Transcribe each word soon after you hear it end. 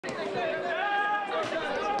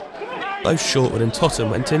Both Shortwood and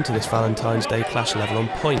Totton went into this Valentine's Day clash level on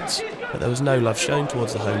points, but there was no love shown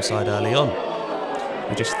towards the home side early on.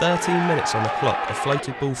 With just 13 minutes on the clock, a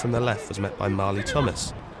floated ball from the left was met by Marley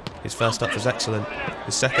Thomas. His first up was excellent,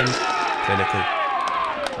 his second, clinical.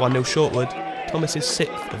 1-0 Shortwood, Thomas's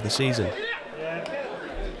 6th of the season.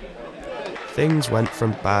 Things went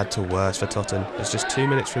from bad to worse for Totton, as just 2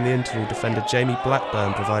 minutes from the interval, defender Jamie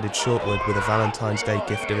Blackburn provided Shortwood with a Valentine's Day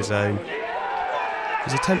gift of his own.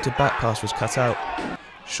 His attempted back pass was cut out.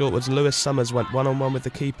 Shortwood's Lewis Summers went one-on-one with the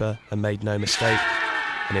keeper and made no mistake.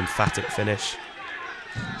 An emphatic finish.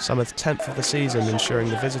 Summers' 10th of the season, ensuring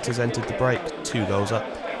the visitors entered the break 2 goals up.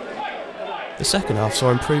 The second half saw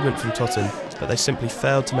improvement from Totton, but they simply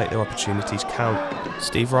failed to make their opportunities count.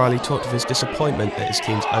 Steve Riley talked of his disappointment at his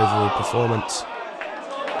team's overall performance.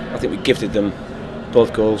 I think we gifted them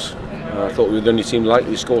both goals. I thought we were the only team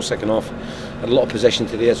likely to score second half. Had a lot of possession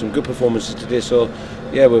today, had some good performances today, so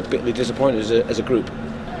yeah, we're bitterly disappointed as a group.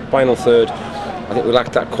 Final third, I think we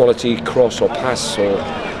lacked that quality cross or pass or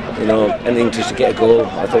anything just to get a goal.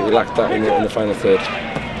 I thought we lacked that in the final third.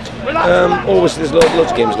 Always there's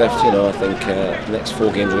loads of games left. I think the next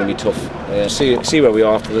 4 games are going to be tough. See where we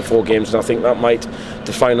are after the 4 games, and I think that might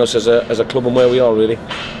define us as a club and where we are really.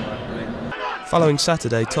 Following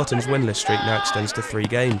Saturday, Tottenham's winless streak now extends to 3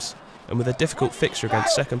 games, and with a difficult fixture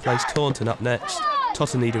against second place Taunton up next,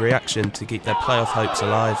 Tottenham need a reaction to keep their playoff hopes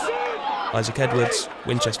alive. Isaac Edwards,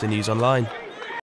 Winchester News Online.